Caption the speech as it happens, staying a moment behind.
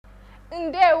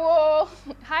Ndewo!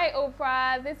 Hi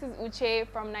Oprah, this is UCHE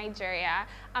from Nigeria.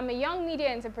 I'm a young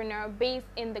media entrepreneur based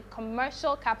in the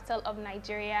commercial capital of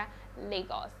Nigeria,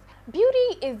 Lagos.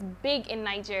 Beauty is big in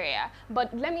Nigeria,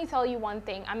 but let me tell you one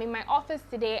thing. I'm in my office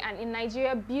today, and in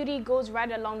Nigeria, beauty goes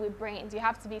right along with brains. You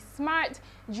have to be smart,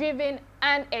 driven,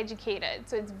 and educated,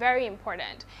 so it's very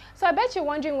important. So I bet you're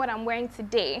wondering what I'm wearing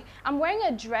today. I'm wearing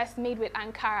a dress made with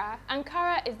Ankara.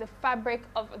 Ankara is the fabric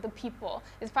of the people.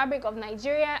 It's fabric of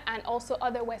Nigeria and also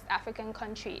other West African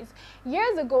countries.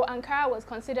 Years ago, Ankara was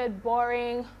considered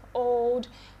boring, old.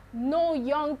 No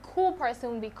young, cool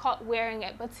person would be caught wearing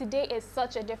it, but today is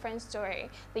such a different story.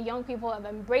 The young people have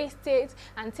embraced it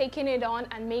and taken it on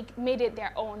and made it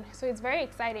their own, so it's very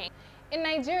exciting. In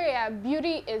Nigeria,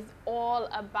 beauty is all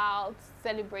about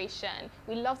celebration.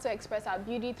 We love to express our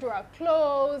beauty through our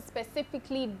clothes,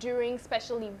 specifically during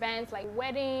special events like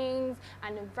weddings,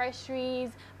 anniversaries,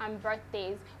 and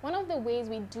birthdays. One of the ways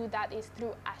we do that is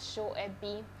through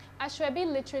Aso-ebi. Aso-ebi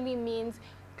literally means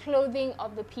clothing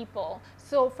of the people.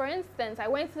 So for instance, I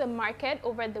went to the market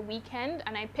over the weekend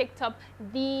and I picked up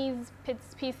these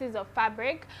pieces of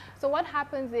fabric. So what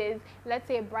happens is, let's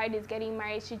say a bride is getting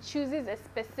married, she chooses a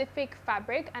specific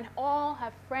fabric and all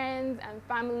her friends and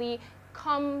family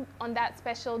come on that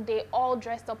special day all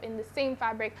dressed up in the same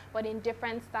fabric but in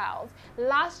different styles.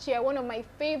 Last year, one of my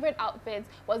favorite outfits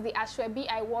was the Aso-ebi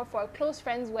I wore for a close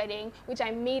friend's wedding, which I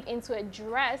made into a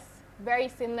dress very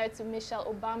similar to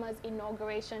Michelle Obama's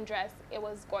inauguration dress. It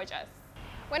was gorgeous.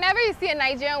 Whenever you see a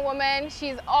Nigerian woman,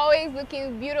 she's always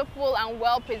looking beautiful and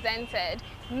well presented.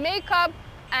 Makeup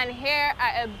and hair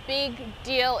are a big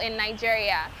deal in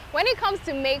Nigeria. When it comes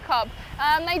to makeup,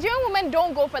 Nigerian women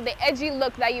don't go for the edgy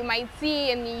look that you might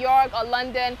see in New York or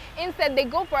London. Instead, they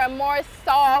go for a more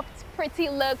soft, pretty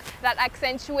look that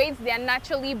accentuates their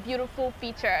naturally beautiful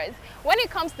features. When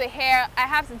it comes to hair, I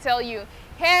have to tell you,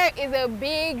 hair is a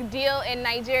big deal in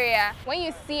Nigeria. When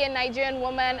you see a Nigerian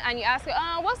woman and you ask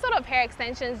her, what sort of hair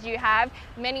extensions do you have?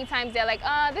 Many times they're like,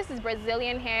 this is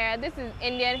Brazilian hair, this is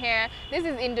Indian hair, this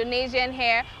is Indonesian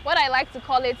hair. What I like to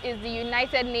call it is the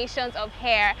United Nations of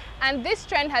hair. And this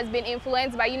trend has been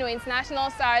influenced by,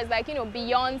 international stars like,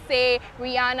 Beyonce,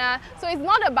 Rihanna. So it's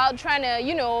not about trying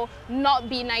to, not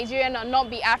be Nigerian or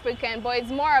not be African, but it's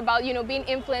more about, being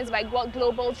influenced by what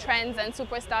global trends and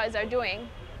superstars are doing.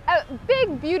 A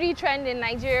big beauty trend in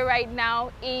Nigeria right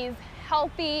now is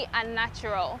healthy and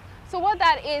natural. So what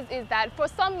that is that for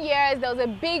some years there was a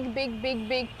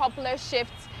big popular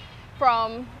shift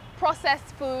from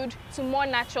processed food to more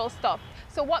natural stuff.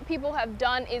 So what people have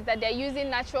done is that they're using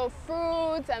natural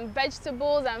fruits and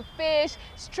vegetables and fish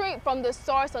straight from the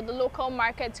source or the local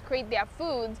market to create their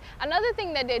foods. Another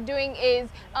thing that they're doing is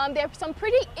there are some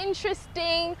pretty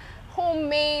interesting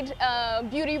homemade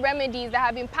beauty remedies that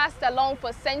have been passed along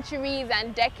for centuries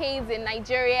and decades in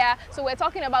Nigeria. So we're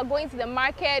talking about going to the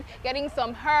market, getting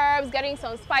some herbs, getting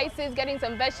some spices, getting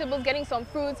some vegetables, getting some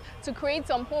fruits to create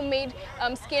some homemade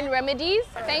skin remedies.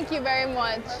 Thank you very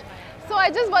much. So I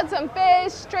just bought some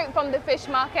fish straight from the fish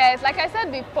market. Like I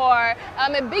said before,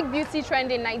 a big beauty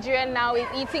trend in Nigeria now is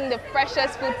eating the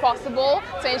freshest food possible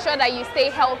to ensure that you stay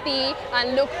healthy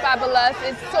and look fabulous.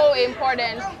 It's so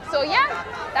important. So yeah,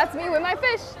 that's me with my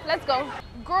fish. Let's go.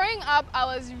 Growing up, I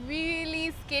was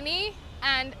really skinny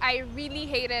and I really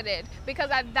hated it because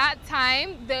at that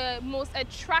time, the most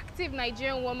attractive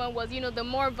Nigerian woman was, the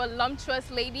more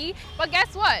voluptuous lady. But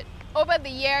guess what? Over the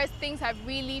years, things have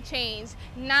really changed.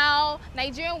 Now,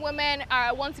 Nigerian women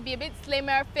want to be a bit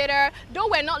slimmer, fitter. Though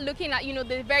we're not looking at,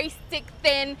 the very stick,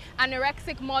 thin,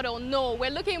 anorexic model. No,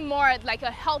 we're looking more at like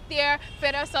a healthier,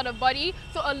 fitter sort of body.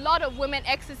 So a lot of women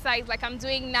exercise like I'm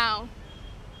doing now.